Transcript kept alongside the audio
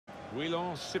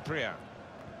Guillaume Cyprien.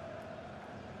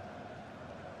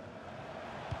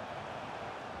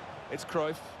 It's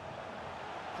Cruyff.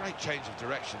 Great change of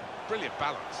direction. Brilliant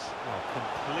balance. Well,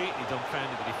 completely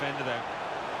dumbfounded the defender there.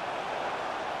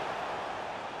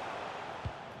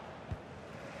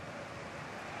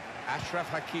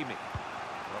 Ashraf Hakimi.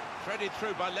 Well, threaded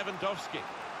through by Lewandowski.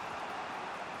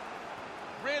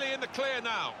 Really in the clear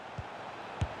now.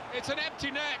 It's an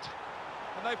empty net.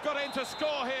 And they've got in to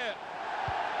score here.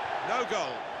 No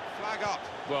goal. Flag up.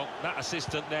 Well, that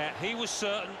assistant there, he was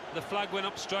certain the flag went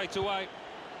up straight away.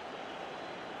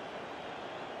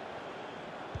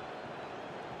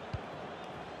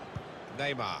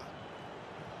 Neymar.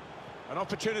 An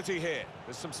opportunity here.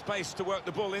 There's some space to work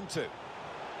the ball into.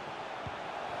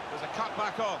 There's a cut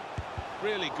back on.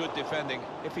 Really good defending.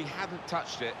 If he hadn't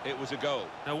touched it, it was a goal.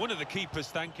 Now, one of the keepers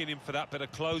thanking him for that bit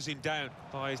of closing down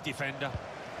by his defender.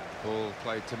 Ball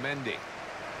played to Mendy.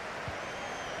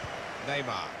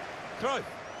 Neymar. Cruyff.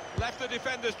 Left the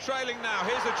defenders trailing now.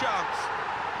 Here's a chance.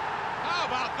 How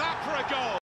about that for a goal?